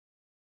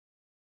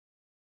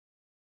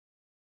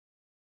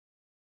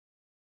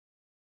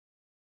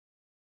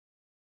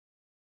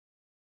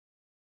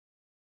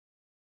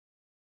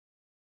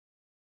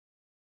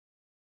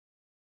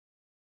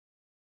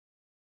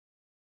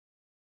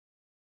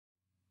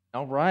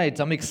All right,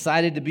 I'm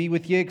excited to be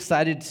with you,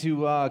 excited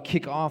to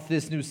kick off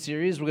this new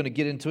series. We're going to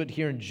get into it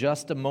here in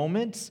just a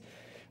moment.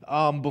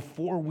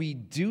 Before we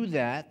do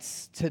that,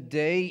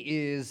 today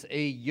is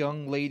a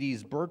young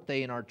lady's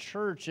birthday in our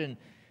church, and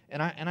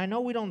I know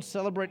we don't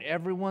celebrate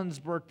everyone's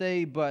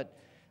birthday, but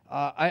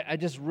I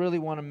just really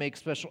want to make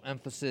special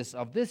emphasis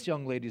of this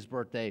young lady's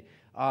birthday.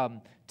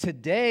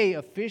 Today,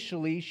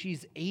 officially,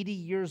 she's 80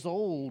 years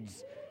old,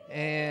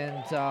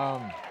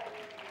 and...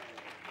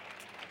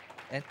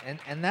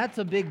 And that's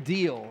a big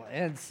deal.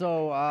 And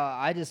so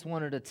I just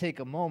wanted to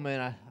take a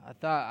moment. I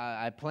thought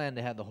I planned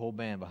to have the whole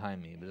band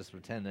behind me, but just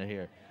pretend they're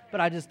here.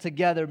 But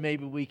together,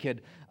 maybe we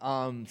could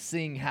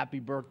sing happy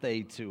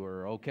birthday to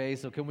her, okay?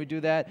 So can we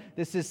do that?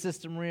 This is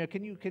Sister Maria.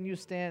 Can you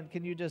stand?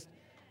 Can you just,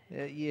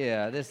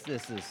 yeah, this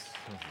is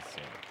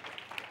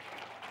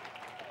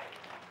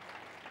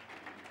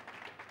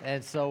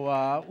And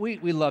so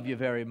we love you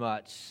very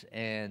much,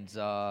 and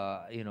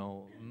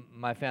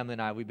my family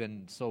and I, we've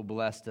been so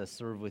blessed to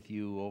serve with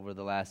you over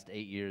the last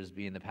 8 years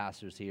being the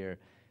pastors here,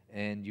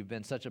 and you've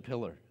been such a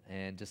pillar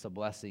and just a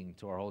blessing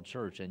to our whole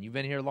church, and you've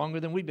been here longer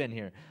than we've been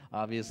here,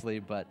 obviously,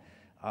 but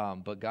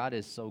God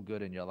is so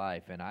good in your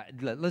life, and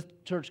let's,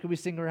 church, can we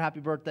sing her happy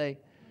birthday?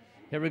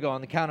 Here we go, on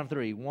the count of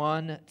 3.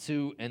 1,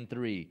 2, and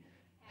 3.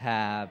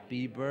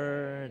 Happy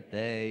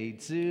birthday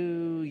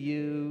to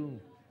you.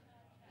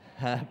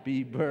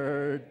 Happy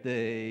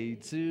birthday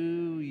to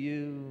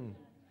you.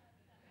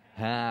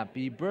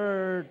 Happy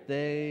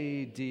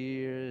birthday,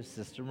 dear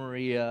Sister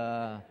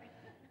Maria.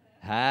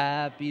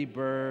 Happy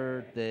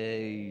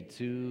birthday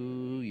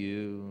to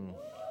you.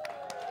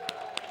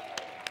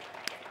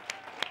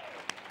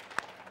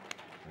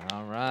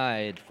 All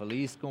right.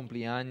 Feliz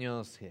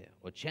cumpleaños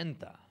 80.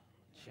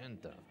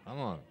 Come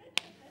on.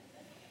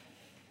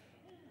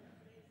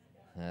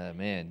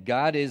 Man,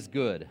 God is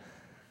good.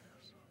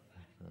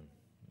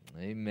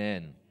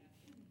 Amen.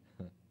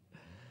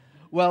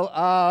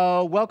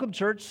 Well, welcome,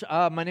 church.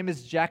 My name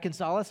is Jack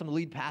Gonzalez. I'm the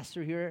lead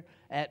pastor here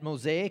at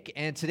Mosaic,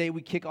 and today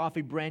we kick off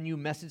a brand new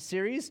message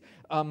series.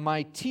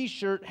 My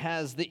T-shirt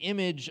has the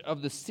image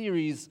of the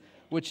series,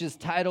 which is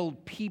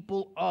titled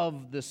People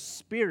of the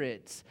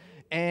Spirit.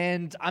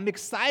 And I'm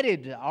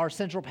excited. Our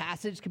central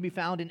passage can be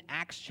found in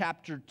Acts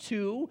chapter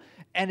 2,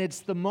 and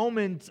it's the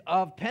moment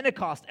of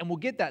Pentecost, and we'll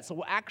get that. So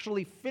we'll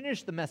actually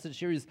finish the message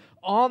series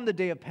on the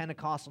day of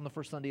Pentecost on the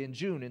first Sunday in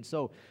June. And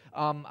so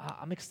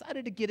I'm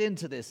excited to get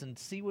into this and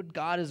see what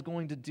God is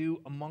going to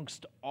do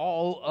amongst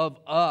all of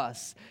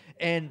us.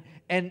 And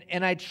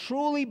I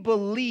truly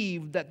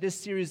believe that this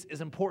series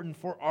is important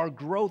for our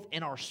growth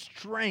and our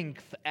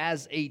strength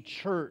as a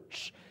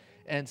church.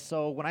 And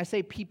so when I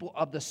say people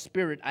of the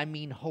Spirit, I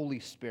mean Holy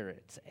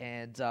Spirit.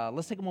 And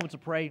let's take a moment to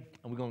pray,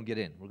 and we're going to get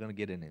in. We're going to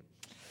get in it.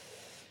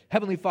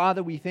 Heavenly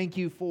Father, we thank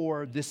you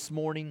for this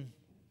morning.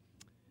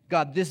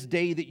 God, this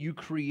day that you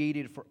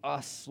created for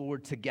us,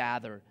 Lord, to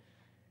gather.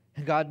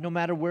 And God, no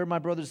matter where my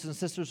brothers and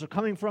sisters are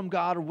coming from,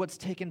 God, or what's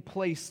taken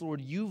place,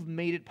 Lord, you've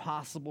made it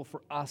possible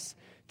for us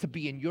to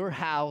be in your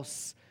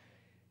house,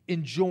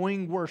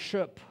 enjoying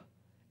worship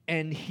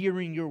and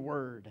hearing your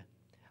word.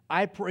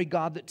 I pray,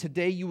 God, that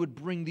today you would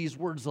bring these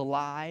words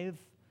alive.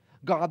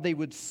 God, they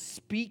would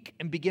speak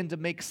and begin to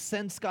make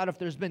sense. God, if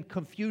there's been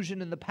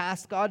confusion in the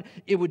past, God,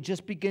 it would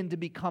just begin to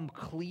become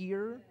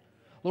clear.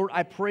 Lord,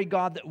 I pray,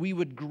 God, that we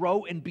would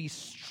grow and be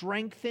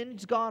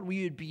strengthened, God.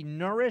 We would be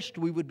nourished.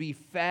 We would be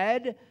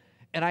fed.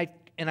 And I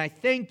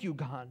thank you,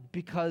 God,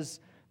 because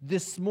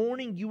this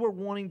morning you are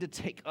wanting to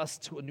take us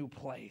to a new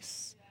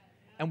place.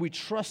 And we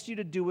trust you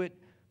to do it.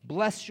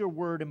 Bless your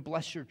word and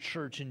bless your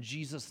church. In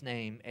Jesus'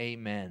 name,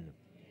 amen.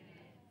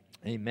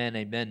 Amen,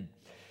 amen.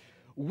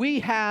 We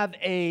have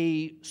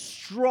a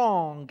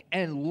strong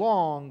and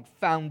long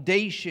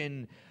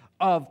foundation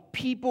of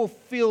people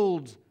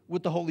filled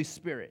with the Holy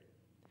Spirit.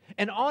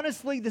 And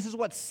honestly, this is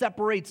what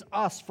separates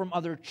us from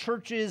other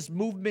churches,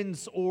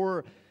 movements,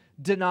 or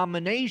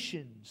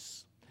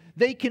denominations.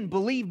 They can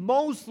believe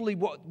mostly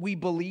what we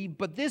believe,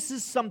 but this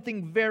is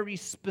something very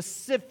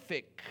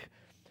specific.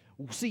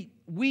 See,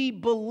 we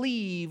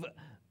believe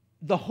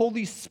the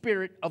Holy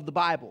Spirit of the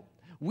Bible.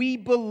 We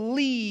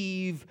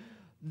believe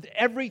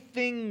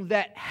everything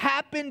that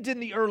happened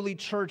in the early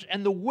church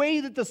and the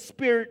way that the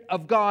Spirit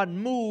of God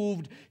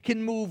moved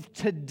can move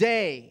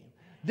today.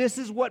 This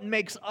is what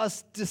makes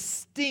us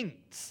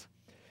distinct.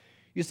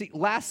 You see,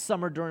 last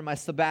summer during my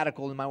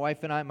sabbatical, and my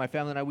wife and I, my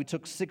family and I, we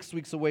took 6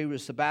 weeks away. We were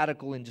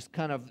sabbatical and just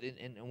kind of,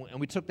 and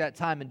we took that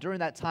time. And during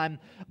that time,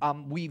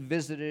 we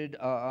visited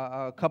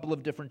a couple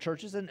of different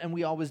churches, and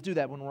we always do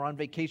that. When we're on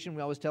vacation,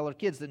 we always tell our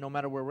kids that no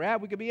matter where we're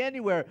at, we could be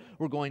anywhere,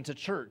 we're going to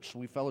church.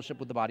 We fellowship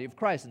with the body of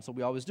Christ, and so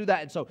we always do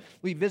that. And so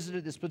we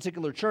visited this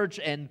particular church,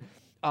 and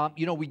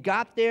we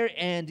got there,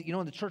 and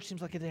the church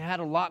seems like it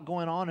had a lot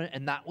going on,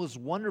 and that was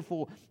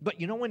wonderful. But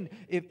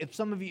if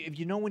some of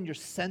you, when you're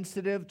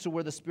sensitive to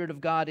where the Spirit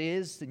of God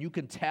is, and you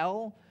can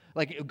tell,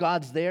 like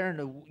God's there,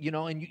 and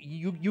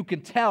you can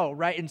tell,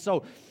 right? And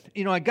so,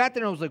 I got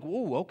there and I was like,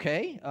 "Ooh,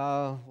 okay,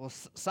 well,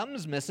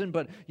 something's missing."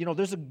 But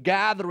there's a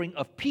gathering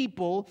of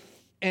people,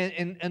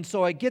 And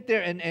so I get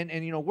there,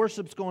 and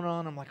worship's going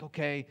on. I'm like,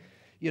 okay,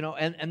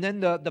 and then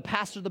the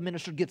pastor, the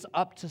minister gets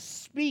up to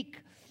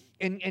speak,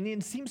 and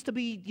it seems to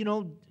be,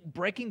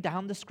 breaking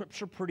down the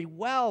scripture pretty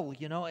well,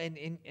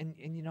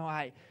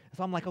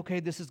 so I'm like, okay,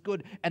 this is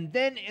good. And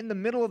then in the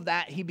middle of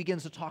that, he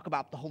begins to talk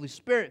about the Holy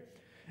Spirit.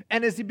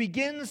 And as he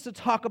begins to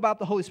talk about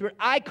the Holy Spirit,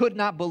 I could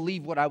not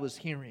believe what I was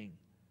hearing.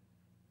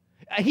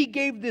 He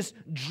gave this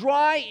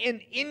dry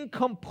and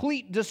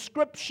incomplete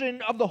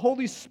description of the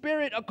Holy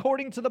Spirit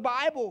according to the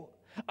Bible.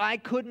 I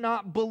could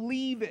not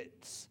believe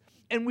it.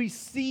 And we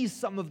see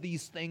some of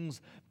these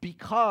things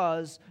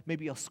because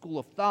maybe a school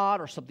of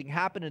thought or something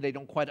happened and they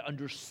don't quite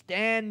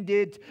understand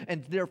it,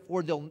 and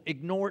therefore they'll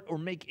ignore it or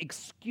make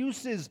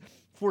excuses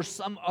for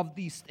some of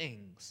these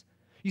things.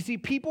 You see,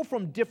 people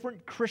from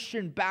different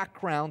Christian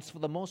backgrounds, for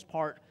the most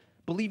part,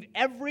 believe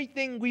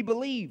everything we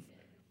believe.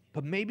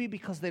 But maybe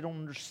because they don't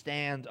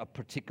understand a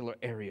particular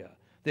area.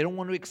 They don't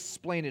want to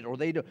explain it, or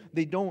they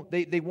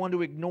want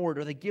to ignore it,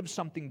 or they give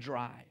something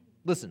dry.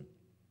 Listen,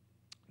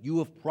 you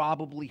have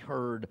probably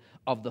heard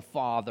of the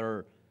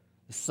Father,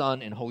 the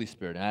Son, and Holy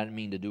Spirit. And I didn't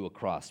mean to do a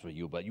cross for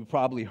you, but you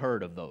probably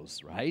heard of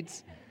those,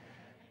 right?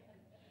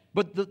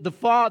 But the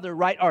Father,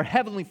 right, our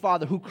Heavenly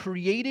Father who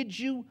created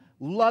you,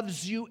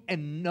 loves you,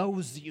 and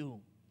knows you.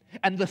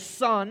 And the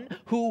Son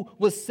who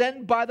was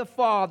sent by the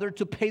Father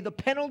to pay the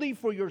penalty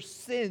for your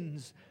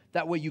sins.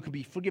 That way you can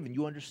be forgiven.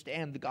 You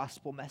understand the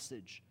gospel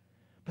message.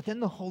 But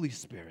then the Holy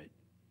Spirit.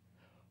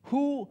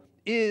 Who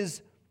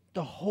is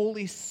the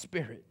Holy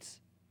Spirit?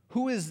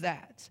 Who is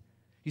that?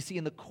 You see,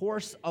 in the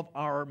course of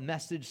our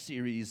message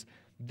series,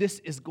 this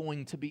is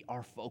going to be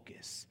our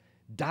focus.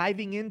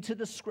 Diving into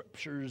the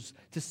scriptures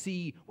to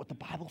see what the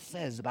Bible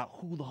says about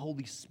who the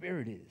Holy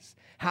Spirit is,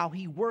 how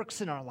He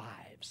works in our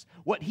lives,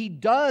 what He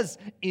does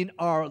in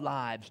our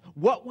lives,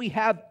 what we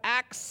have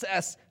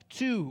access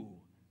to.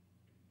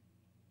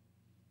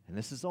 And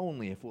this is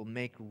only if we'll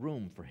make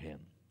room for Him.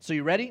 So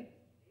you ready?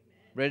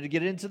 Ready to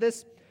get into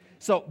this?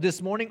 So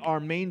this morning, our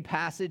main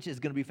passage is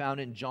going to be found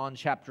in John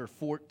chapter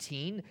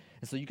 14.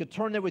 And so you could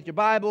turn there with your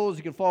Bibles.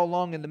 You can follow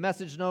along in the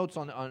message notes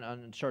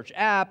on church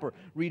app or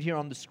read here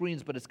on the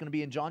screens. But it's going to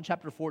be in John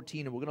chapter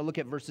 14, and we're going to look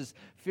at verses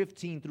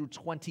 15 through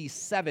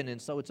 27.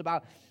 And so it's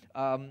about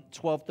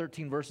 12,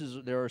 13 verses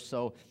there or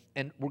so.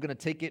 And we're going to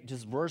take it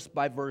just verse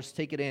by verse,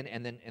 take it in,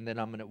 and then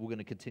we're going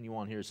to continue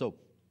on here. So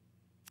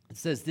it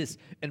says this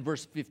in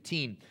verse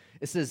 15.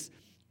 It says,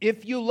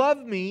 "If you love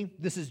me,"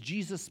 this is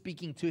Jesus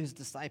speaking to His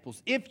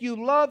disciples, "if you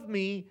love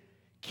me,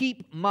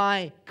 keep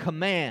my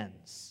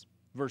commands."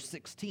 Verse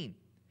 16.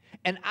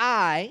 "And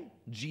I,"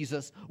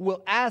 Jesus,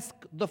 "will ask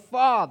the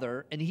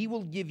Father, and He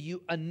will give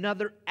you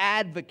another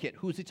advocate."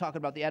 Who is He talking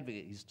about, the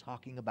advocate? He's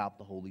talking about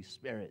the Holy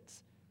Spirit.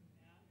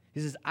 He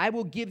says, "I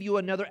will give you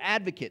another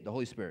advocate," the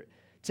Holy Spirit,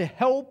 "to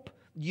help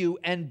you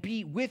and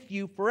be with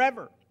you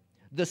forever.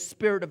 The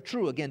Spirit of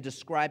truth." Again,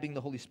 describing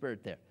the Holy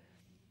Spirit there.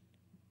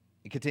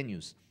 It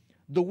continues.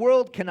 "The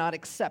world cannot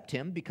accept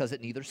Him because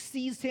it neither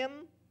sees Him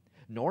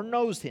nor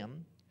knows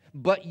Him,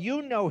 but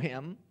you know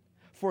Him,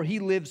 for He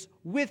lives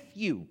with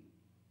you."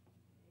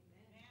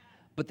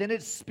 But then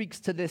it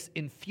speaks to this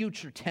in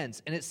future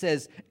tense, and it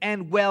says,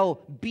 "and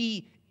will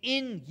be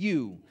in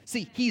you."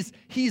 See,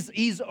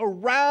 he's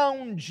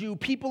around you.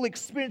 People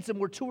experience Him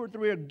where two or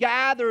three are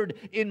gathered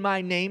in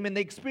my name, and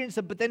they experience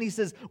Him. But then He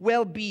says,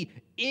 "will be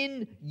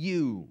in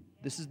you."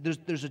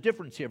 There's a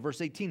difference here.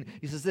 Verse 18,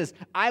 He says this,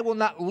 "I will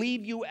not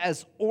leave you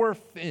as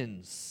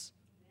orphans."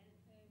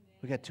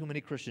 We got too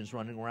many Christians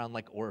running around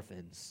like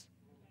orphans.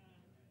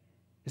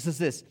 He says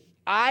this,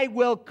 "I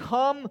will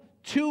come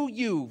to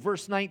you."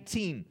 Verse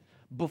 19,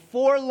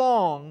 "Before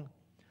long,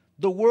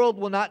 the world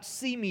will not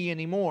see me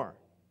anymore,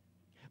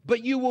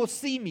 but you will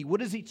see me."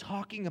 What is He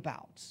talking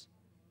about?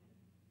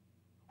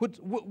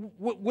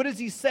 What is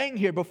He saying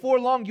here? Before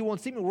long, you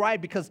won't see me.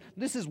 Right, because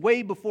this is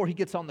way before He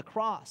gets on the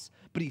cross.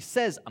 But He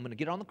says, I'm going to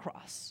get on the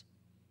cross.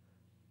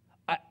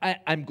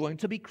 I'm going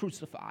to be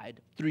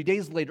crucified. 3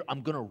 days later,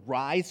 I'm going to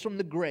rise from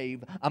the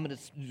grave. I'm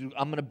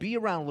going to be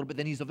around a little bit.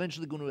 Then He's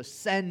eventually going to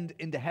ascend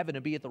into heaven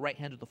and be at the right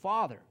hand of the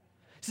Father.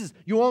 He says,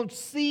 you won't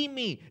see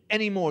me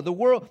anymore. The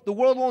world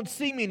won't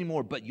see me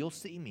anymore, but you'll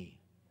see me.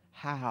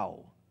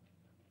 How?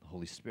 The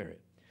Holy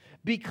Spirit.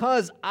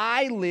 "Because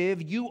I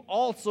live, you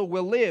also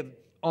will live.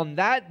 On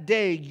that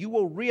day, you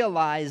will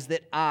realize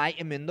that I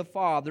am in the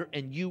Father,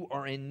 and you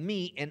are in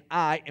me, and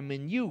I am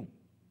in you."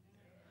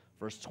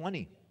 Verse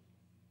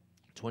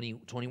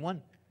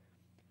 21.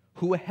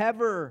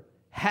 "Whoever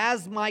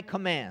has my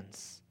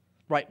commands,"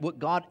 right, what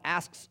God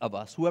asks of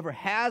us, "whoever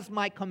has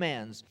my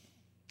commands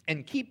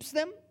and keeps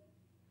them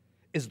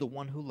is the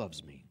one who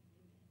loves me.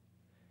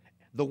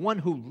 The one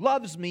who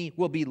loves me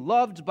will be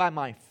loved by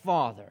my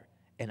Father,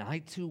 and I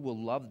too will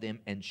love them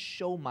and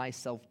show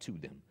myself to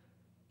them."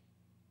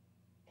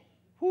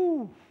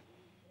 Whew.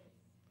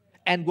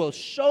 "And will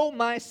show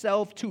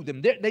myself to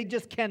them." They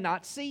just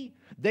cannot see.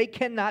 They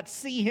cannot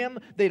see Him.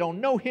 They don't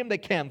know Him. They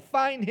can't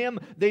find Him.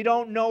 They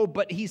don't know.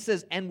 But He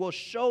says, "and will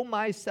show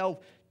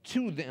myself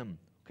to them."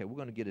 Okay, we're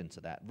going to get into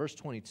that. Verse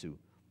 22.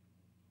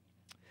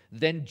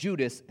 Then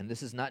Judas, and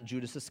this is not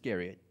Judas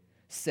Iscariot,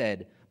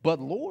 said, "But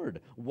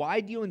Lord,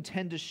 why do you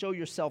intend to show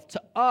yourself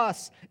to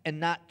us and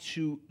not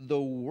to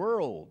the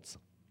world?"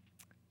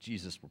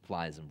 Jesus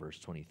replies in verse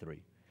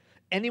 23,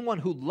 "Anyone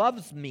who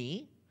loves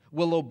me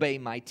will obey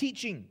my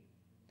teaching.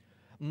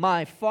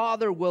 My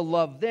Father will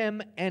love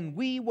them, and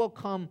we will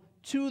come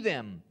to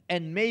them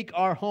and make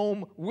our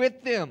home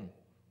with them."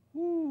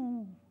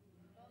 Woo.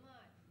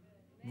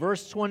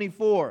 Verse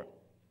 24,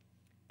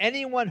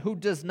 "Anyone who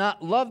does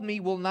not love me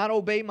will not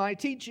obey my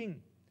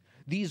teaching.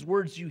 These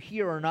words you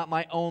hear are not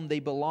my own. They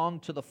belong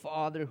to the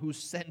Father who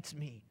sent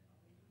me."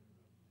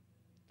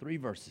 3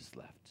 verses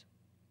left.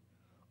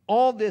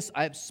 "All this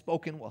I have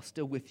spoken while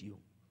still with you.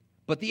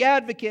 But the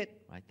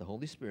Advocate," right, the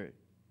Holy Spirit,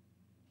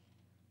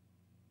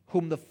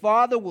 "whom the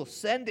Father will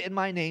send in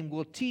my name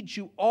will teach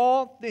you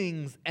all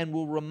things and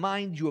will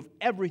remind you of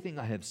everything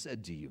I have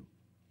said to you.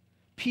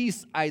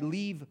 Peace I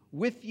leave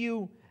with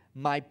you,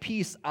 my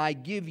peace I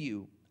give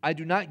you. I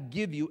do not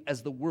give you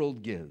as the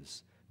world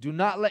gives. Do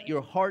not let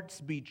your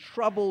hearts be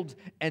troubled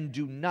and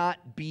do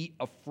not be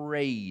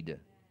afraid."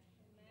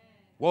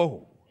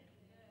 Whoa.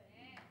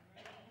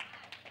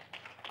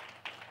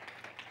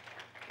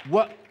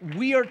 What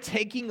we are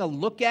taking a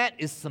look at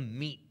is some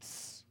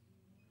meats.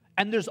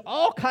 And there's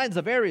all kinds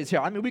of areas here.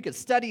 I mean, we could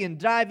study and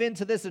dive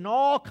into this in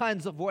all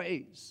kinds of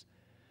ways.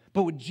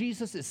 But what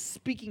Jesus is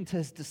speaking to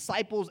his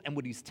disciples and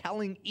what he's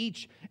telling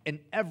each and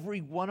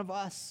every one of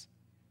us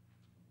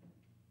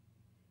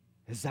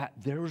is that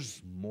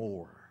there's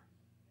more.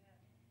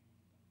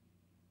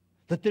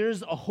 That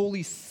there's a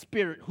Holy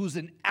Spirit who's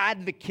an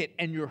advocate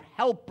and your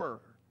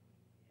helper.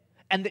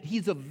 And that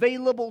he's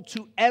available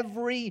to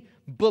every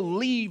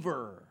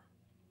believer.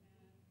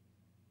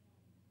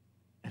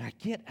 And I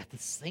get at the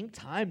same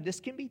time, this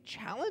can be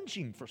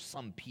challenging for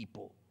some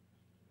people.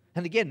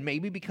 And again,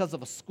 maybe because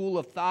of a school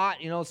of thought,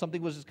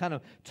 something was just kind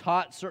of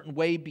taught a certain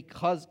way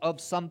because of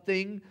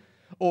something.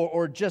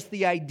 Or just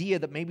the idea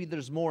that maybe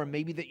there's more and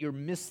maybe that you're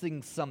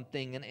missing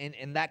something.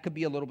 And that could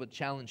be a little bit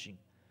challenging.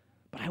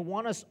 But I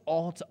want us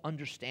all to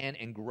understand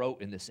and grow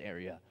in this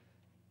area.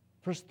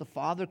 First, the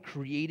Father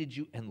created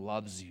you and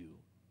loves you.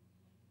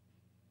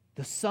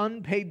 The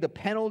Son paid the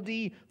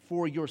penalty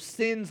for your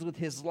sins with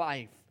his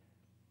life.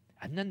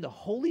 And then the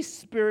Holy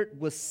Spirit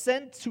was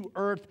sent to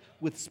earth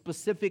with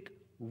specific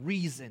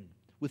reason,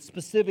 with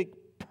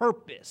specific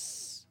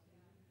purpose.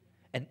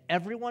 And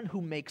everyone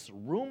who makes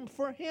room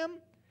for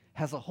him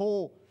has a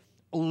whole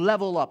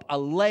level up, a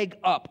leg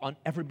up on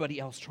everybody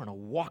else trying to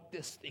walk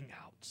this thing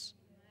out.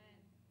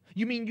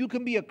 You mean you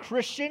can be a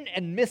Christian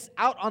and miss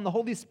out on the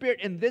Holy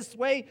Spirit in this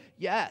way?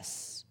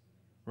 Yes.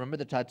 Remember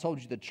that I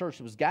told you the church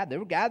was gathered. They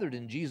were gathered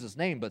in Jesus'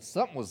 name, but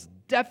something was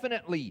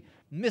definitely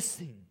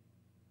missing.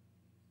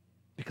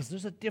 Because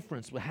there's a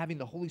difference with having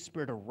the Holy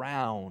Spirit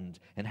around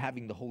and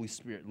having the Holy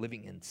Spirit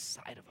living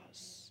inside of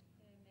us.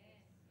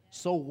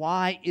 So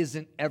why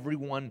isn't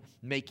everyone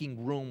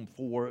making room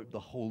for the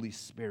Holy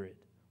Spirit?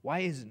 Why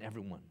isn't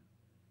everyone?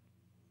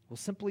 Well,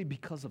 simply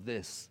because of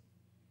this.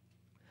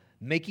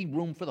 Making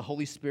room for the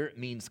Holy Spirit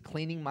means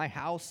cleaning my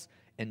house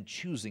and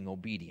choosing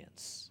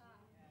obedience.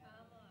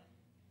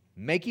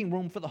 Making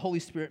room for the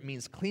Holy Spirit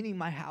means cleaning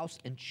my house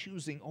and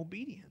choosing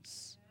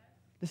obedience.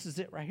 This is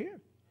it right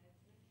here.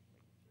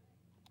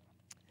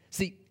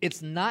 See,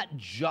 it's not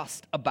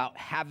just about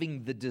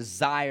having the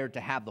desire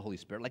to have the Holy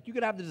Spirit. Like, you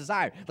could have the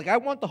desire. Like, I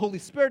want the Holy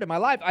Spirit in my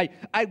life.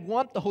 I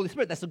want the Holy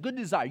Spirit. That's a good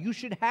desire. You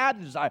should have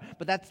the desire,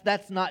 but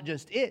that's not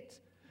just it.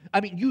 I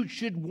mean, you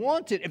should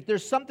want it. If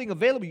there's something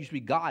available, you should be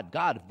God,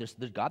 if there's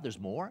God, there's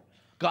more.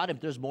 God,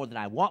 if there's more, then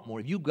I want more.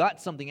 If you got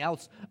something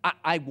else,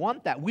 I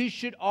want that. We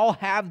should all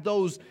have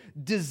those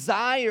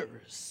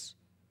desires.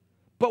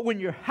 But when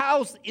your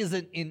house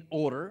isn't in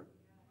order,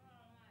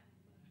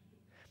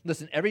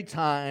 listen, every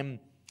time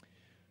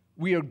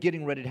we are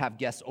getting ready to have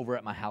guests over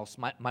at my house,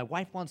 my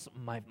wife wants,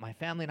 my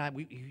family and I,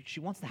 she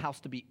wants the house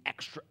to be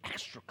extra,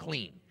 extra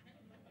clean.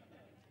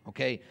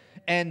 Okay?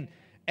 And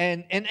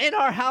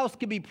our house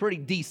can be pretty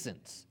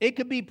decent. It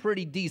could be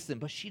pretty decent,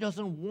 but she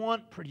doesn't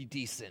want pretty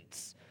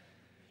decent.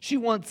 She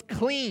wants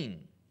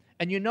clean.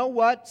 And you know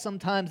what?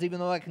 Sometimes, even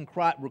though that can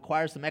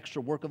require some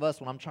extra work of us,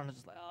 when I'm trying to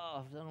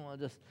I don't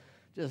want to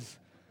just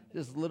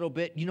a little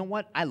bit. You know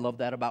what? I love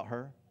that about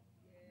her.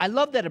 I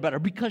love that about her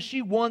because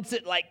she wants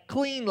it like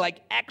clean,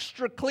 like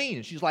extra clean.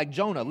 And she's like,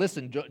 Jonah,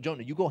 listen,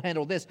 Jonah, you go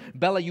handle this.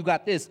 Bella, you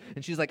got this.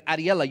 And she's like,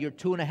 Ariella, you're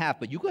 2.5,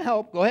 but you can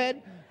help. Go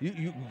ahead.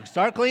 You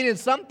start cleaning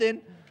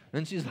something.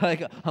 And she's like,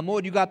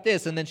 Hamod, you got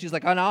this. And then she's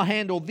like, and I'll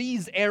handle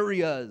these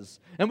areas.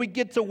 And we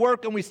get to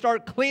work and we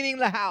start cleaning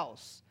the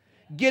house,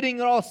 getting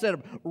it all set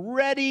up,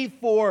 ready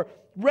for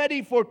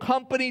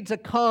company to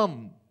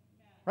come,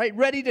 right?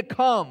 Ready to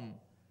come.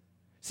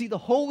 See, the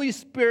Holy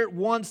Spirit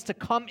wants to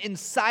come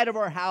inside of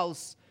our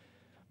house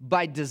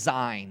by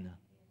design.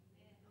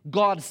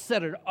 God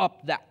set it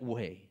up that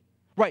way,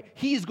 right?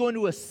 He's going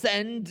to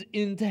ascend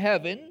into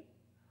heaven.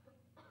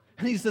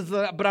 And he says,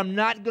 but I'm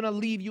not going to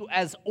leave you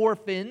as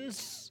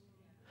orphans.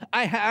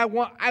 I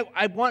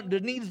want, there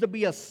needs to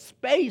be a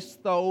space,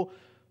 though,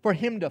 for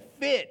him to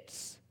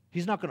fit.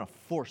 He's not going to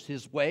force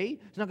his way.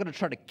 He's not going to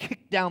try to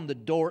kick down the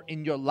door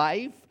in your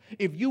life.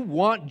 If you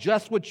want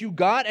just what you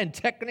got, and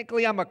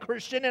technically I'm a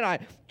Christian and I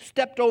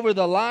stepped over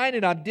the line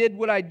and I did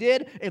what I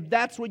did, if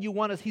that's what you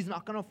want, he's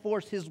not going to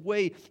force his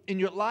way in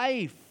your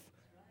life.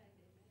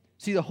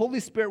 See, the Holy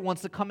Spirit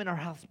wants to come in our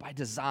house by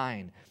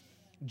design.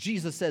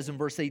 Jesus says in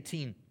verse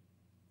 18,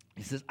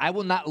 he says, I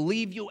will not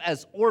leave you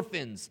as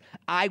orphans.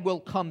 I will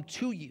come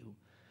to you.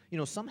 You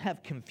know, some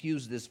have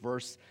confused this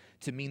verse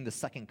to mean the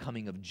second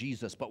coming of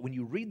Jesus. But when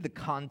you read the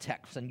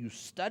context and you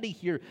study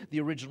here the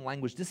original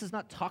language, this is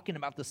not talking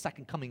about the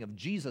second coming of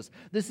Jesus.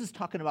 This is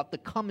talking about the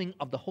coming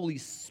of the Holy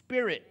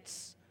Spirit.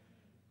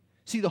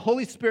 See, the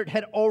Holy Spirit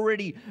had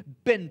already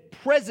been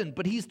present,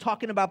 but he's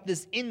talking about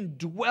this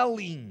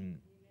indwelling.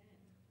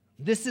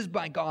 This is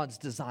by God's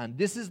design.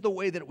 This is the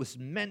way that it was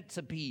meant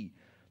to be.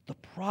 The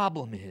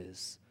problem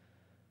is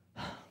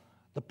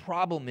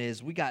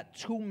we got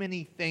too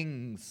many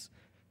things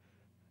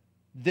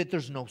that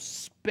there's no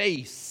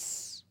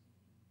space.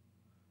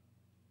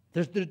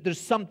 There's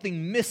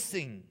something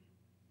missing.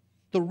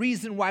 The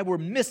reason why we're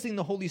missing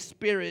the Holy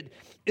Spirit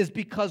is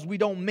because we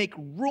don't make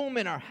room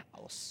in our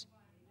house.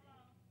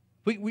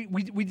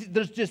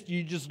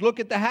 You just look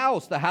at the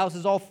house. The house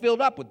is all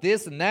filled up with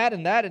this and that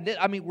and that and this.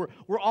 I mean,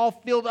 we're all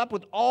filled up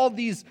with all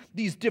these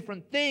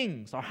different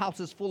things. Our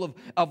house is full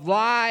of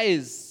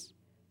lies.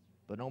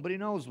 But nobody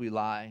knows we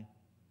lie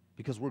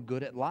because we're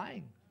good at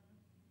lying.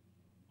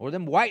 Or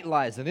them white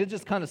lies. And it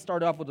just kind of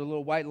started off with a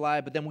little white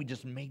lie, but then we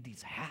just made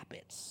these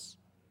habits.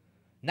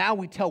 Now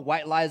we tell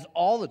white lies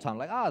all the time.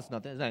 Like, it's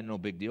nothing. It's no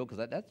big deal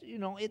because that's,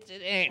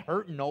 it ain't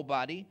hurting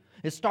nobody.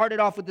 It started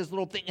off with this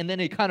little thing, and then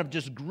it kind of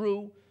just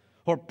grew.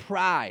 Or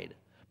pride.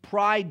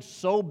 Pride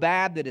so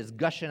bad that it's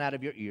gushing out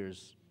of your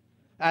ears,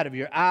 out of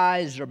your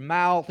eyes, your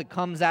mouth. It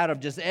comes out of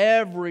just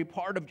every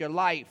part of your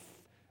life.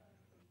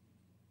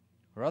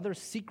 Or other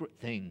secret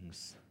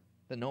things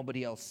that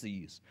nobody else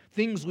sees.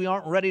 Things we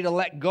aren't ready to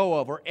let go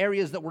of, or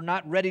areas that we're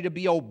not ready to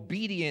be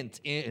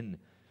obedient in.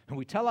 And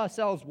we tell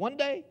ourselves one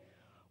day,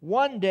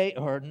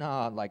 or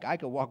I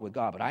could walk with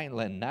God, but I ain't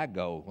letting that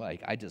go.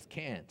 I just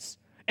can't.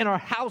 And our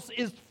house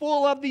is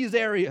full of these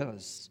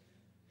areas.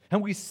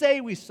 And we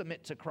say we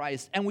submit to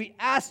Christ, and we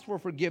ask for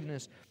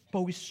forgiveness,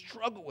 but we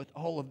struggle with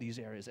all of these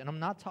areas. And I'm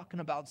not talking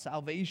about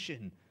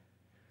salvation.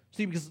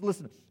 See, because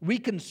listen, we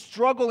can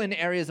struggle in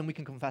areas and we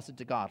can confess it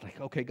to God.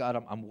 Like, okay,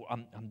 God,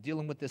 I'm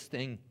dealing with this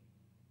thing.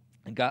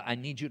 And God, I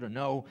need you to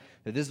know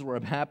that this is where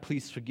I'm at.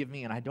 Please forgive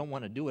me, and I don't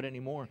want to do it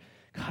anymore.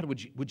 God,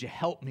 would you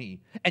help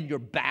me? And you're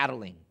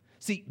battling.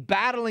 See,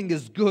 battling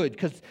is good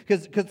because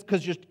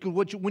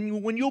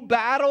when you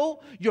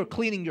battle, you're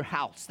cleaning your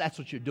house. That's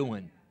what you're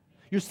doing.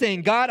 You're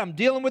saying, God, I'm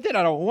dealing with it.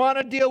 I don't want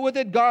to deal with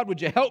it. God,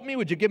 would you help me?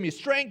 Would you give me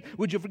strength?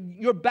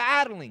 You're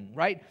battling,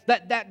 right?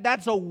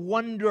 That's a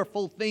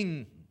wonderful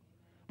thing.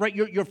 Right,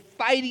 you're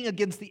fighting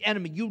against the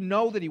enemy. You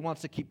know that he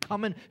wants to keep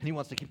coming, and he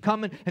wants to keep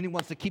coming, and he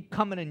wants to keep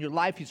coming in your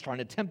life. He's trying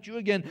to tempt you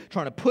again,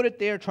 trying to put it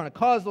there, trying to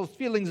cause those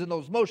feelings and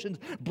those emotions,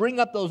 bring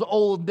up those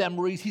old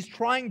memories. He's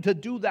trying to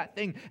do that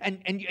thing,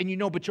 and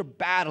but you're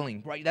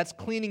battling, right? That's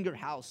cleaning your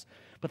house,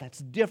 but that's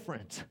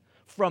different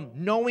from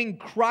knowing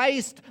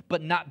Christ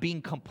but not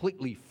being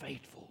completely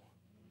faithful.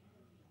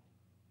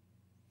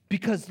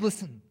 Because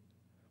listen,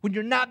 when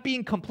you're not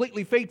being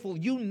completely faithful,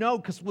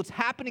 because what's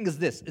happening is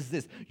this,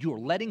 you're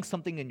letting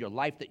something in your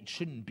life that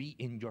shouldn't be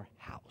in your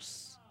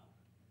house.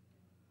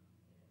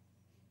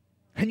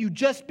 And you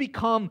just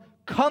become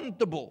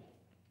comfortable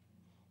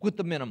with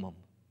the minimum.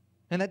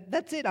 And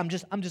that's it. I'm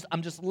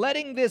just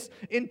letting this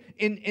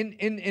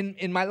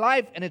in my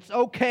life, and it's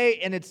okay,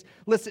 and it's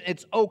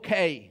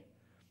okay.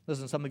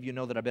 Listen, some of you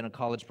know that I've been a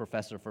college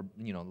professor for,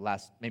 the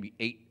last maybe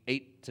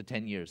 8 to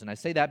 10 years. And I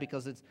say that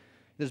because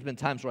there's been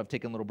times where I've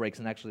taken little breaks,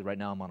 and actually right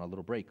now I'm on a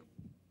little break.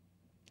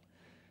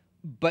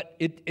 But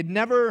it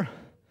never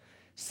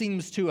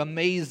seems to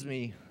amaze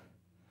me,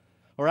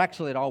 or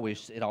actually it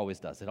always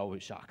does. It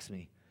always shocks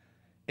me,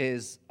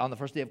 is on the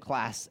first day of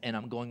class, and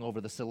I'm going over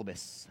the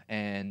syllabus,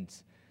 and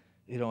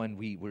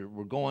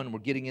we're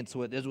getting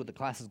into it. This is what the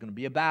class is going to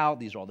be about.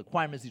 These are all the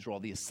requirements. These are all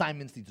the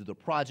assignments. These are the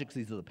projects.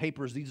 These are the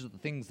papers. These are the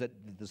things that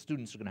the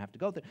students are going to have to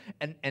go through.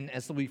 And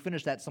as we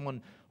finish that,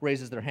 someone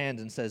raises their hand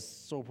and says,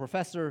 "So,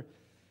 Professor,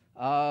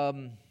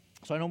 so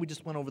I know we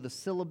just went over the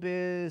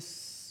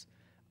syllabus.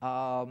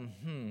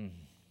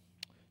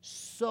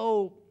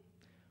 So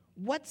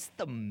what's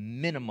the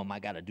minimum I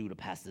got to do to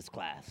pass this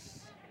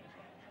class?"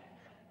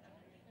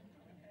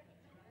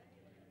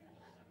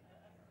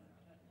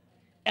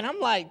 And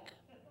I'm like,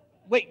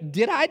 wait,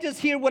 did I just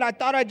hear what I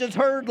thought I just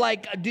heard?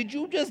 Like, did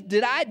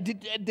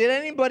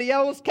anybody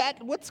else catch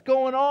what's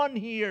going on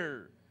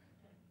here?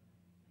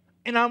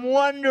 And I'm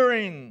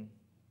wondering,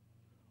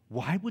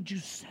 why would you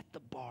set the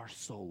bar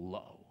so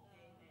low?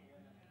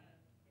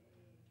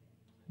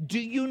 Do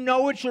you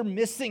know what you're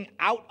missing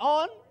out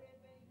on?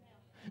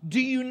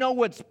 Do you know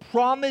what's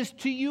promised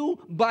to you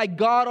by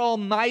God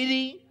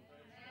Almighty?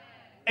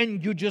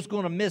 And you're just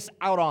going to miss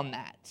out on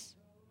that.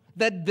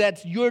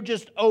 That's you're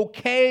just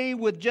okay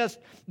with just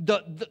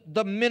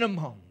the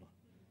minimum.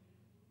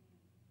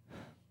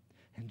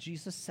 And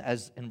Jesus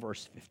says in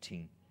verse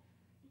 15,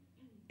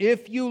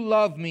 if you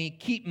love me,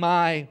 keep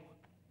my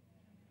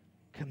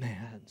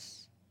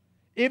commands.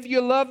 If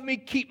you love me,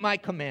 keep my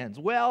commands.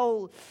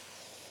 Well,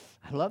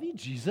 I love you,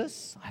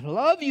 Jesus. I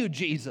love you,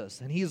 Jesus.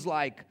 And he's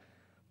like,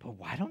 but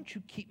why don't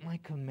you keep my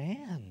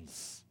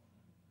commands?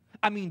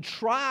 I mean,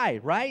 try,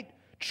 right?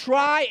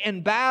 Try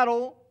and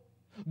battle.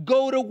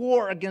 Go to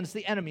war against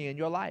the enemy in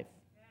your life.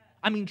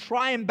 I mean,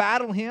 try and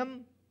battle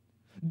him.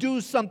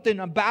 Do something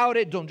about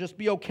it. Don't just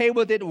be okay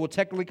with it. Well,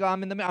 technically,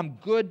 I'm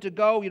good to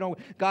go. You know,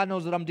 God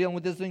knows that I'm dealing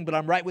with this thing, but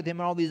I'm right with him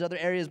in all these other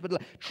areas.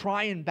 But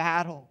try and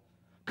battle.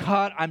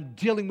 God, I'm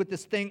dealing with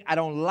this thing. I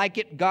don't like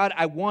it. God,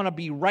 I want to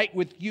be right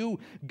with you.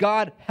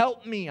 God,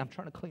 help me. I'm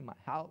trying to clean my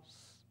house.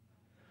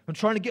 I'm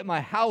trying to get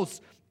my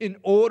house in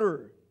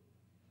order.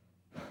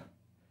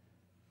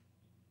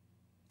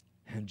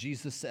 And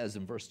Jesus says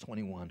in verse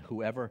 21,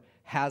 whoever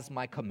has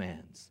my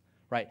commands,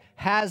 right,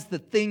 has the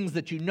things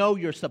that you know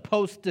you're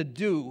supposed to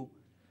do,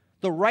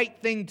 the right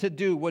thing to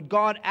do, what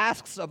God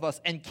asks of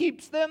us, and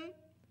keeps them,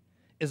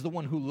 is the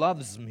one who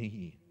loves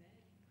me.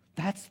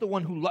 That's the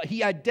one who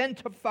he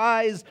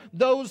identifies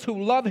those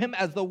who love him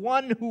as the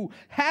one who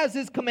has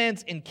his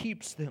commands and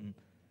keeps them.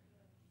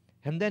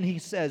 And then he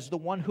says, the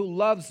one who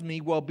loves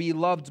me will be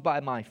loved by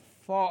my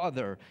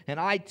Father, and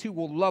I too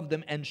will love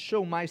them and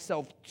show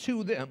myself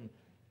to them.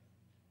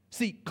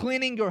 See,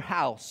 cleaning your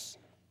house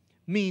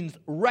means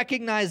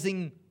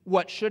recognizing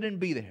what shouldn't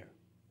be there.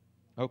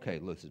 Okay,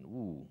 listen.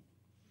 Ooh,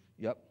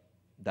 yep,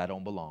 that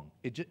don't belong.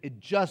 It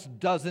just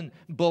doesn't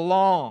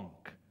belong.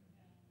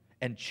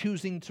 And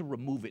choosing to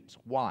remove it.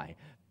 Why?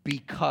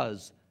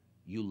 Because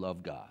you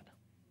love God.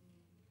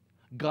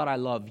 God, I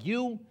love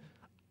you.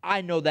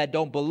 I know that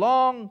don't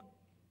belong.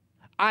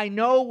 I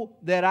know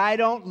that I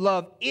don't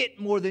love it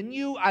more than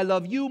you. I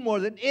love you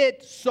more than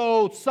it,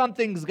 so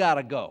something's got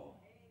to go.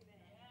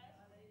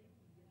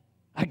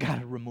 I got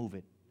to remove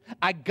it.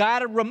 I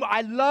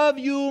love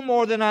you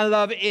more than I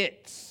love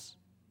it.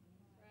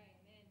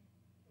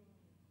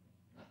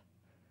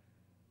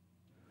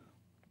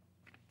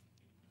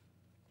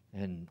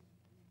 And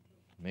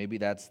maybe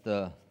that's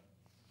the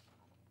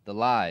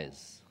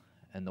lies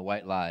and the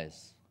white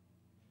lies.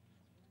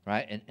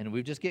 Right? And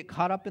we just get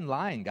caught up in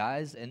lying,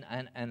 guys. And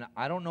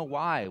I don't know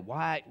why.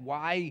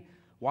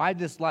 Why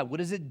this lie? What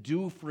does it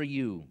do for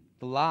you?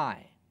 The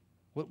lie.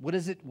 What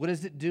does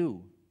it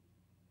do?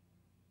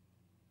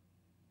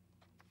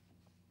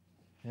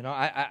 You know,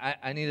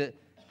 I need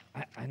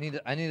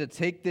to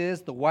take this,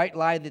 the white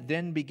lie that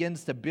then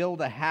begins to build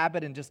a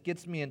habit and just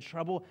gets me in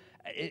trouble,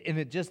 and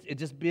it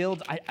just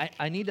builds.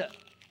 I need to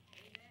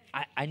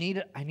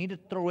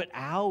throw it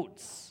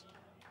out.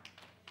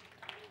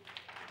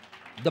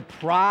 The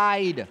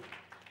pride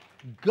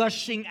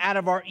gushing out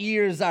of our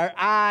ears, our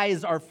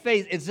eyes, our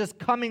face, it's just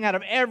coming out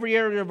of every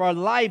area of our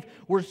life.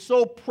 We're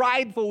so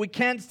prideful, we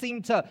can't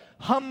seem to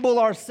humble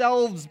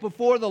ourselves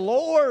before the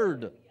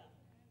Lord.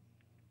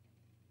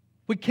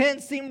 We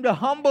can't seem to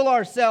humble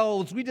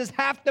ourselves. We just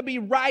have to be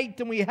right,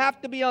 and we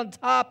have to be on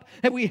top,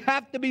 and we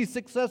have to be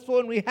successful,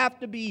 and we have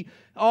to be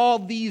all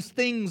these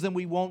things, and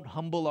we won't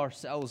humble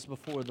ourselves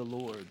before the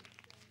Lord.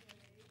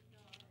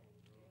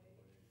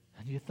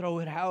 And you throw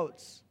it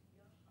out.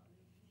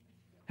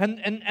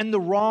 And the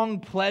wrong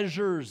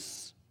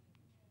pleasures.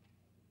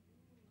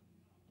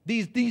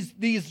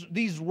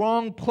 These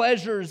wrong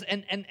pleasures,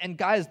 and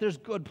guys, there's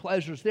good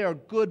pleasures. There are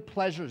good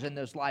pleasures in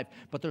this life,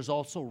 but there's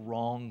also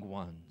wrong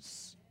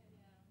ones.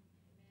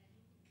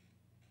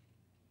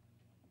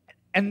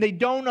 And they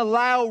don't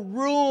allow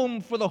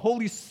room for the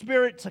Holy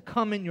Spirit to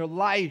come in your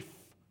life.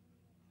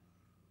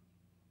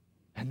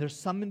 And there's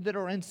some that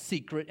are in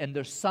secret, and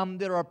there's some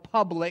that are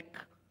public.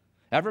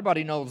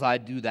 Everybody knows I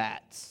do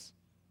that.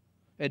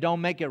 It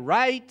don't make it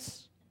right.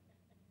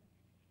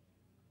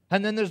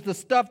 And then there's the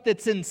stuff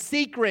that's in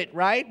secret,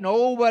 right?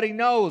 Nobody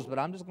knows, but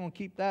I'm just going to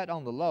keep that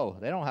on the low.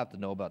 They don't have to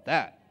know about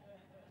that.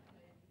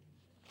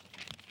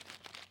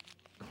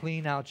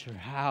 Clean out your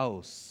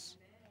house.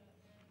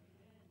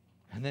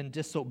 And then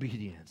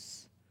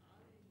disobedience.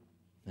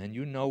 And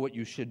you know what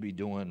you should be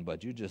doing,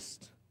 but you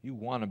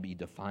want to be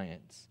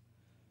defiant.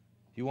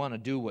 You want to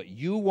do what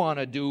you want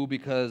to do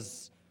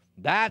because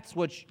that's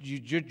what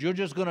you're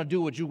just going to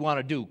do what you want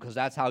to do because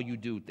that's how you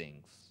do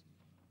things.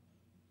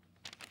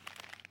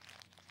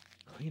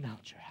 Clean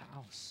out your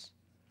house.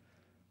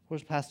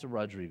 Where's Pastor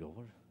Rodrigo?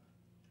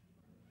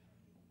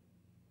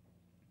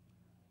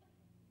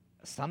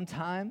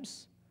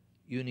 Sometimes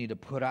you need to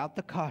put out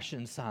the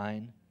caution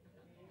sign.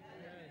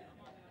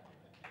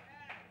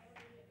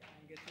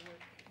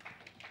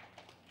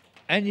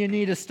 And you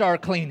need to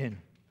start cleaning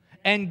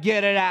and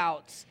get it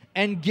out.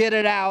 And get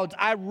it out.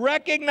 I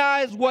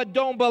recognize what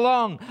don't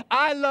belong.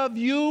 I love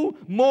you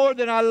more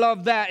than I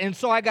love that. And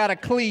so I got to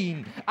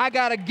clean. I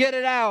got to get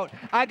it out.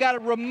 I got to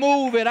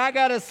remove it. I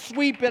got to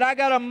sweep it. I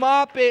got to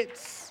mop it.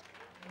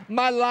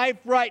 My life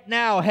right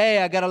now,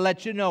 hey, I got to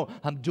let you know,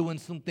 I'm doing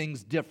some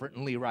things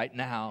differently right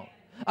now.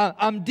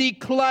 I'm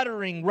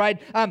decluttering, right?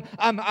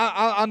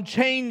 I'm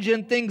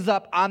changing things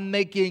up. I'm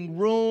making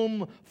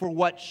room for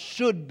what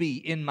should be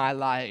in my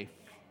life.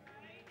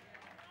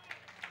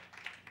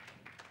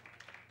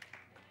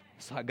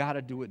 So I got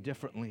to do it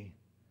differently.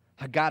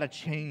 I got to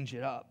change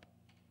it up.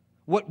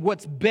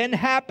 What's been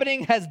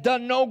happening has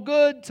done no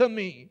good to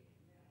me.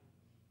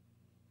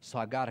 So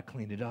I got to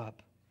clean it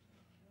up.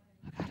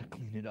 I got to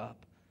clean it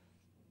up.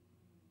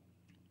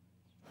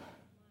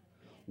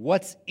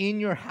 What's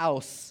in your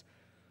house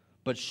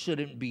but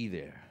shouldn't be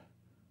there?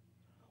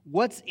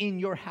 What's in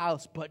your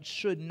house but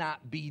should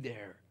not be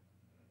there?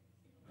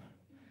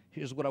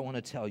 Here's what I want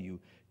to tell you.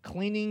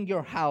 Cleaning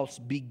your house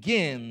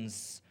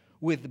begins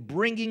with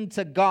bringing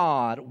to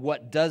God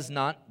what does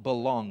not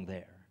belong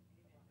there.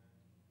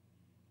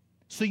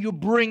 So you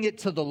bring it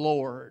to the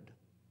Lord.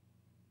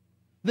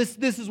 This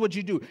is what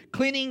you do.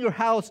 Cleaning your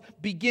house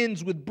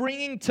begins with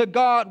bringing to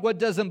God what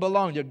doesn't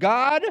belong there.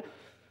 God,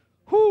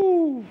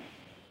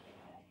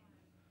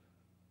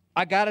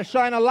 I got to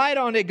shine a light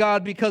on it,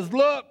 God, because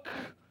look,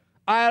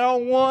 I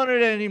don't want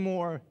it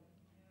anymore.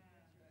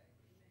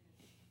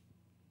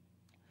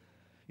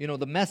 You know,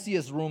 the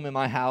messiest room in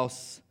my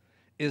house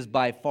is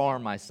by far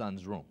my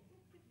son's room.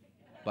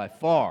 By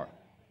far.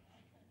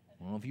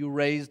 I don't know if you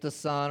raised a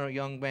son or a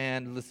young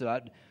man.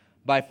 Listen,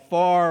 by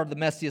far the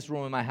messiest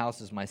room in my house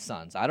is my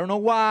son's. I don't know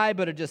why,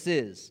 but it just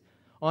is.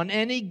 On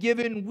any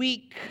given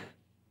week,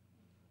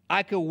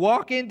 I could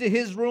walk into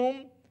his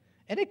room,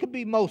 and it could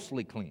be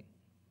mostly clean.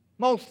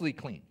 Mostly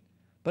clean.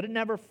 But it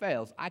never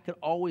fails. I could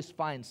always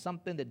find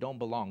something that don't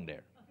belong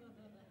there.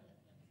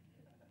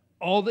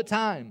 All the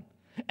time.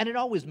 And it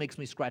always makes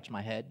me scratch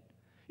my head.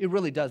 It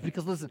really does.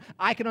 Because listen,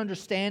 I can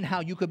understand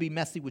how you could be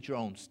messy with your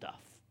own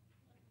stuff.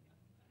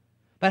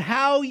 But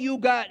how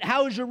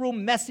is your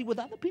room messy with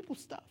other people's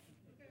stuff?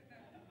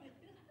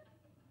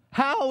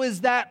 How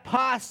is that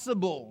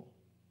possible?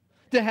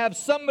 To have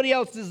somebody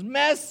else's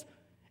mess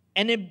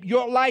and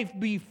your life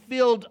be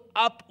filled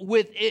up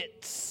with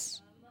it.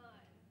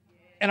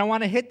 And I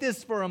want to hit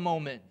this for a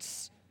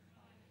moment.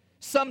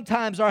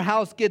 Sometimes our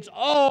house gets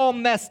all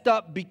messed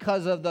up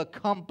because of the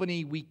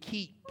company we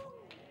keep.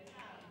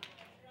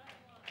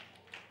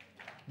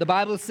 The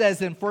Bible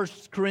says in 1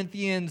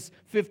 Corinthians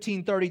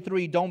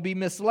 15:33, don't be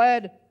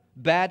misled.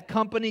 Bad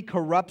company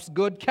corrupts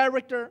good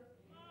character.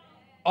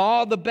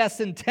 All the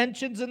best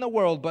intentions in the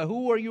world, but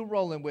who are you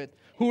rolling with?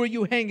 Who are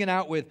you hanging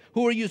out with?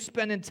 Who are you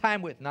spending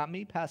time with? Not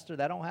me, Pastor.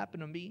 That don't happen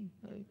to me.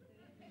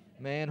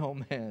 Man, oh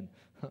man.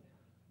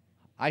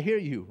 I hear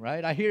you,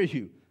 right? I hear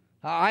you.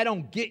 I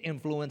don't get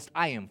influenced.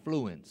 I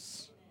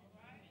influence.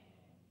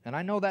 And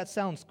I know that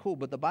sounds cool,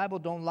 but the Bible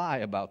don't lie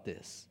about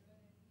this.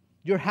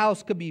 Your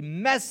house could be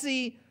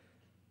messy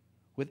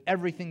with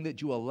everything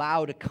that you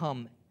allow to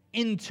come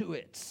into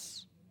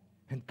it.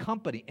 And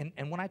company.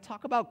 And when I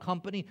talk about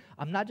company,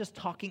 I'm not just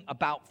talking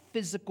about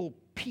physical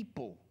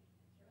people.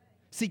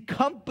 See,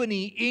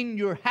 company in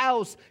your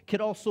house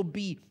could also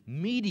be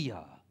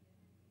media.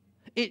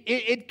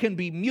 It can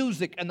be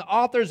music and the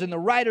authors and the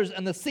writers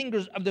and the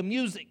singers of the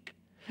music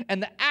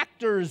and the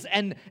actors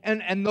and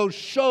those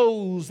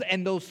shows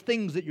and those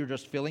things that you're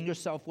just filling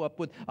yourself up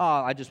with. Oh,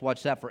 I just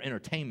watched that for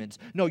entertainment.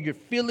 No, you're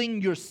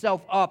filling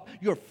yourself up.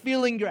 You're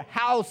filling your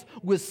house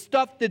with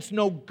stuff that's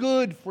no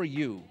good for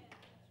you.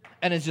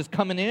 And it's just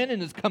coming in,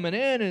 and it's coming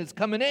in, and it's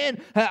coming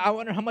in. I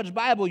wonder how much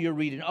Bible you're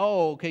reading.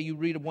 Oh, okay, you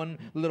read one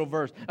little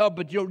verse. Oh,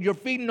 but you're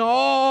feeding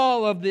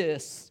all of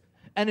this,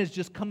 and it's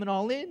just coming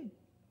all in.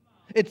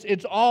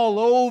 It's all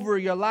over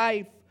your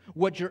life.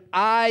 What your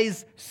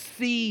eyes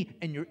see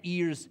and your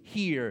ears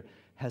hear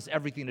has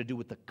everything to do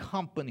with the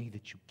company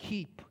that you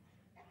keep.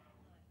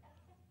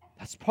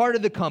 That's part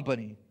of the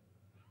company.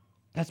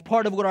 That's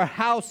part of what our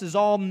house is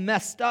all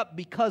messed up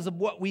because of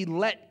what we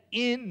let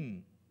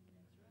in.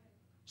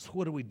 So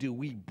what do?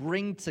 We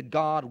bring to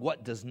God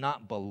what does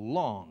not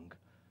belong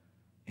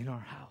in our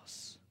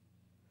house.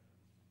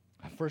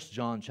 1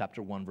 John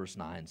chapter 1, verse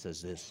 9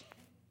 says this.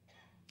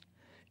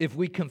 If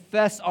we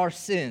confess our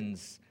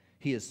sins,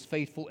 He is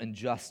faithful and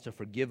just to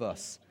forgive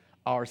us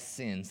our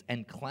sins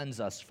and cleanse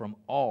us from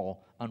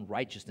all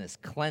unrighteousness.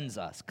 Cleanse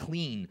us,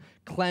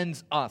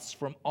 cleanse us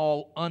from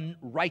all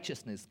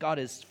unrighteousness. God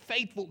is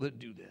faithful to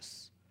do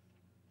this.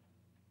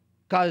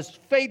 God is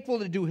faithful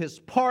to do His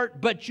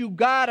part, but you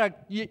gotta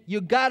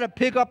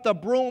pick up the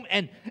broom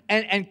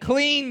and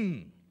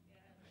clean.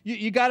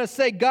 You gotta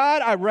say,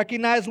 God, I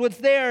recognize what's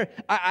there.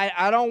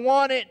 I don't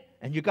want it,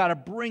 and you gotta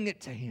bring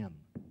it to Him.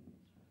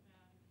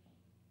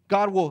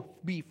 God will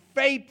be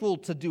faithful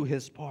to do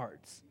His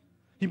parts.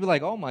 He'd be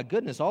like, oh my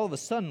goodness, all of a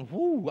sudden,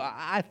 whoo,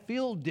 I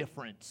feel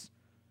different.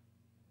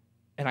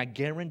 And I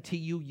guarantee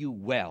you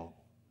will.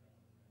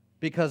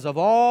 Because of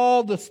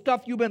all the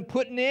stuff you've been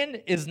putting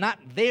in is not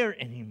there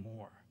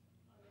anymore.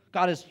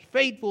 God is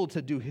faithful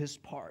to do His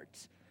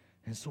parts.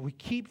 And so we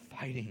keep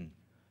fighting.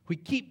 We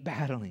keep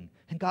battling.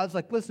 And God's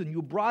like, listen,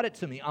 you brought it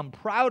to me. I'm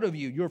proud of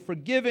you. You're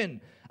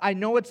forgiven. I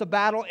know it's a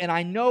battle, and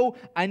I know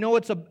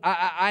it's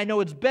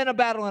been a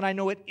battle, and I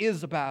know it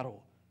is a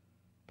battle.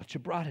 But you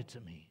brought it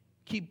to me.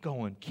 Keep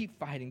going, keep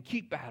fighting,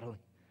 keep battling.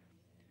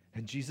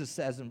 And Jesus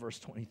says in verse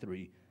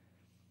 23,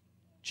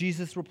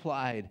 Jesus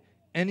replied,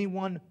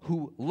 anyone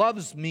who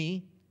loves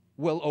me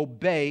will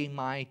obey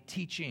my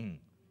teaching.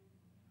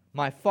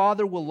 My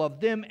Father will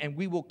love them, and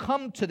we will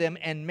come to them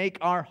and make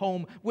our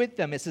home with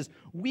them. It says,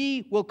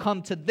 we will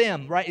come to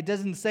them, right? It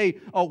doesn't say,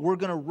 oh, we're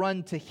going to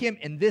run to him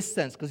in this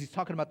sense, because he's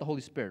talking about the Holy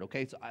Spirit,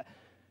 okay? So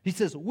he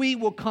says, we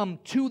will come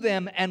to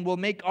them and will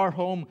make our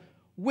home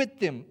with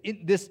them,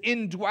 in this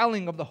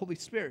indwelling of the Holy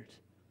Spirit.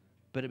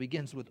 But it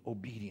begins with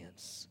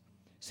obedience.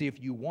 See, if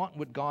you want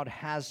what God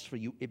has for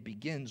you, it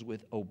begins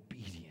with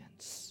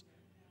obedience.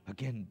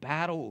 Again,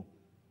 battle.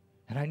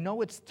 And I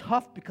know it's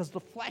tough because the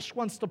flesh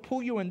wants to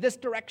pull you in this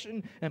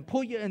direction and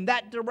pull you in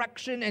that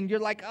direction, and you're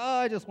like, oh,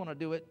 I just want to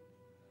do it.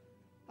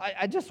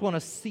 I just want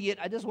to see it.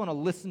 I just want to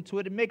listen to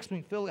it. It makes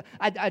me feel,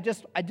 I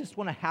just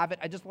want to have it.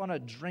 I just want to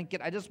drink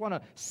it. I just want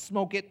to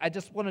smoke it. I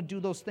just want to do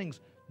those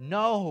things.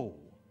 No.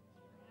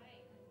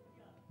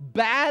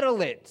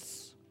 Battle it.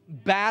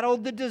 Battle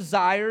the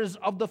desires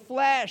of the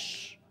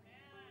flesh.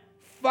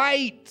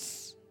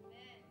 Fight.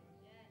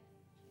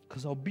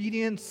 Because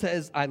obedience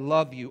says, I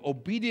love you.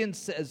 Obedience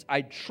says,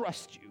 I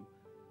trust you.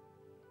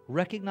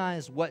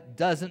 Recognize what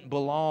doesn't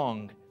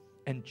belong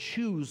and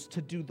choose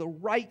to do the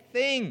right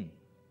thing.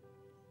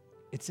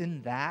 It's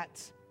in that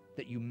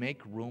you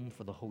make room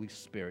for the Holy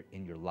Spirit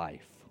in your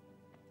life.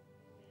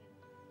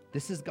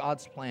 This is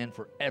God's plan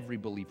for every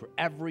believer.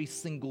 Every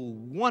single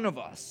one of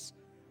us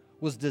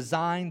was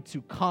designed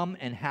to come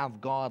and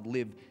have God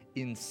live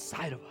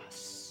inside of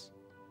us.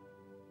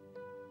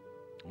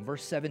 And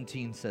verse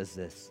 17 says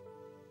this.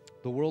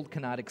 The world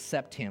cannot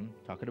accept him,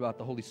 talking about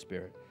the Holy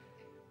Spirit,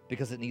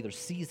 because it neither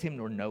sees him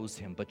nor knows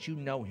him, but you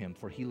know him,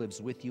 for he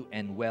lives with you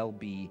and will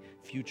be,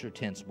 future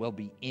tense, will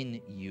be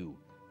in you.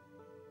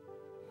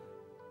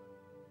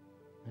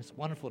 It's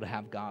wonderful to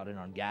have God in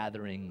our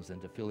gatherings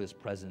and to feel his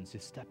presence. You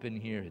step in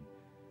here and,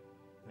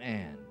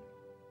 man,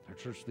 our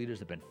church leaders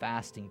have been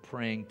fasting,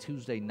 praying.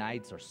 Tuesday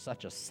nights are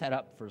such a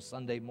setup for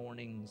Sunday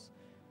mornings.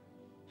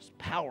 Just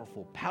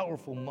powerful,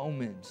 powerful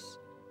moments.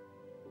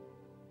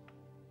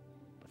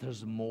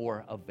 There's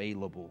more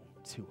available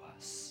to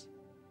us.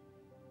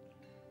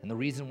 And the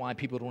reason why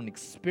people don't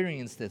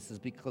experience this is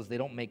because they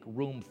don't make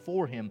room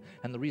for him.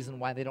 And the reason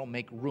why they don't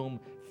make room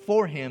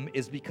for him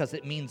is because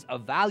it means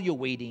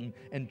evaluating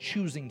and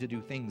choosing to do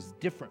things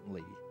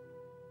differently.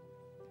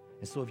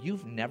 And so if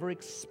you've never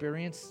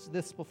experienced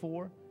this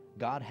before,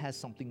 God has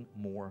something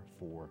more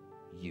for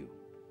you.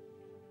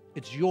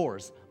 It's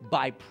yours.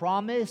 By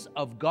promise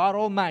of God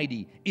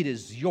Almighty, it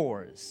is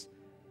yours.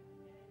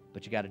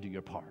 But you got to do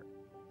your part.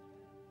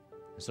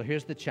 So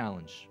here's the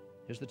challenge.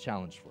 Here's the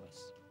challenge for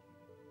us.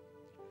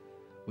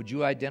 Would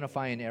you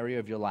identify an area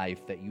of your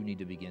life that you need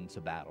to begin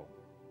to battle?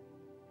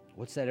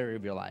 What's that area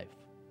of your life?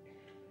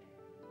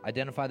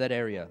 Identify that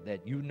area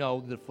that you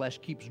know the flesh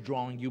keeps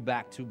drawing you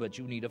back to, but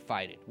you need to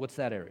fight it. What's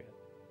that area?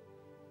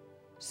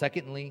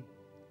 Secondly,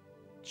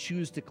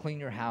 choose to clean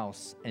your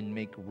house and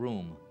make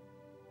room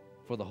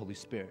for the Holy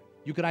Spirit.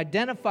 You can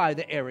identify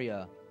the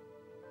area,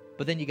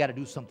 but then you got to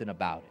do something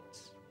about it.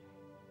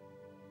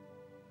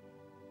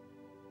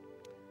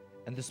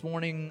 And this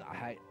morning,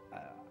 I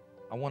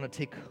want to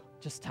take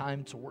just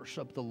time to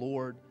worship the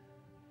Lord,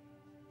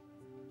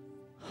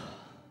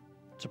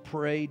 to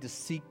pray, to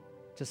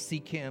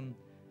seek him.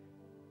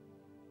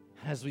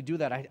 As we do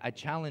that, I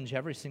challenge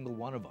every single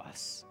one of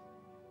us.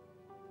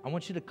 I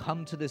want you to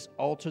come to this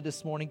altar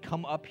this morning,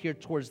 come up here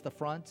towards the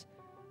front.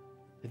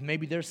 If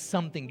maybe there's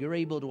something you're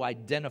able to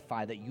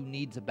identify that you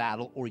need to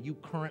battle, or you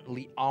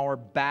currently are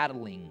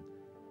battling,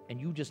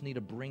 and you just need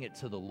to bring it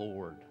to the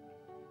Lord.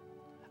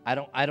 I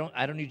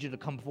don't need you to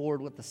come forward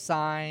with a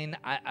sign.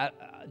 I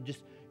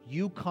just,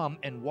 you come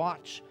and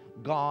watch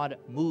God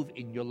move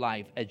in your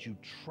life as you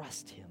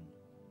trust him.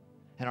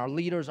 And our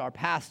leaders, our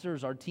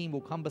pastors, our team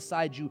will come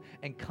beside you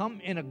and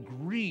come and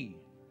agree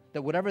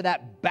that whatever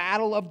that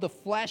battle of the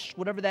flesh,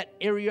 whatever that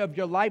area of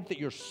your life that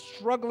you're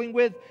struggling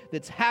with,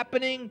 that's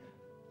happening,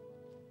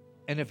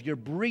 and if you're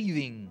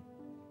breathing,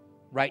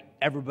 right,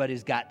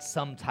 everybody's got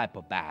some type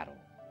of battle.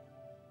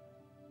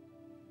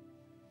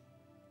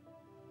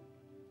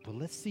 But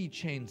let's see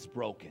chains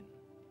broken.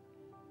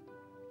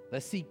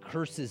 Let's see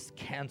curses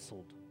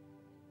canceled.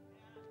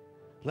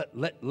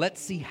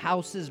 Let's see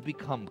houses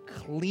become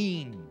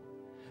clean.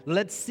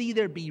 Let's see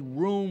there be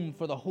room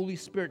for the Holy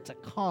Spirit to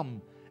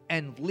come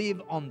and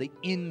live on the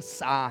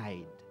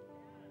inside.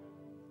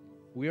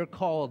 We are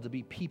called to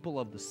be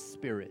people of the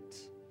Spirit.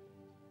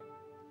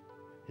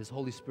 His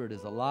Holy Spirit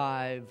is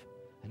alive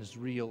and is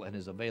real and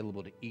is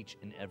available to each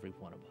and every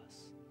one of us.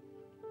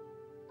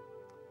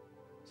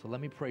 So let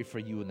me pray for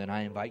you, and then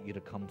I invite you to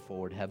come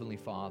forward. Heavenly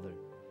Father,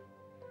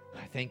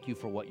 I thank you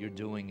for what you're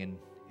doing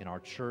in our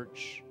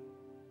church,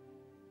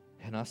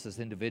 and us as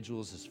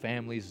individuals, as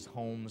families, as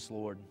homes,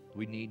 Lord.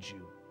 We need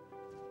you.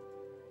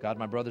 God,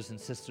 my brothers and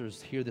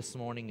sisters here this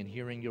morning and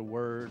hearing your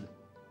word,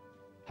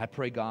 I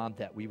pray, God,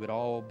 that we would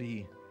all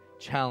be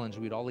challenged.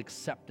 We'd all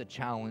accept the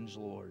challenge,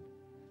 Lord,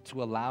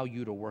 to allow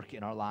you to work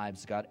in our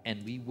lives, God,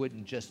 and we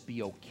wouldn't just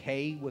be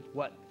okay with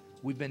what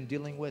we've been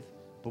dealing with,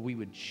 but we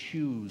would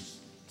choose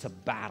to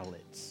battle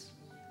it.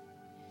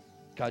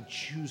 God,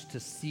 choose to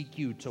seek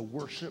you, to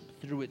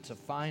worship through it, to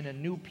find a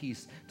new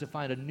peace, to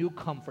find a new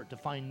comfort, to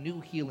find new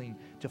healing,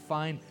 to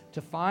find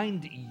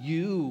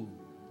you.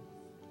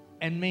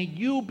 And may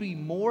you be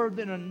more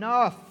than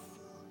enough.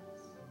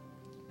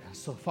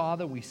 So,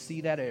 Father, we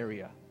see that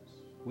area.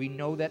 We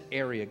know that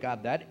area,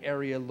 God, that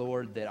area,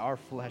 Lord, that our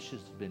flesh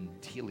has been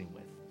dealing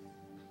with.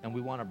 And we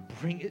want to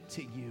bring it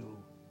to you.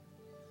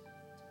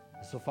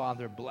 So,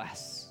 Father,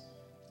 bless.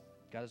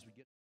 God, as we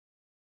get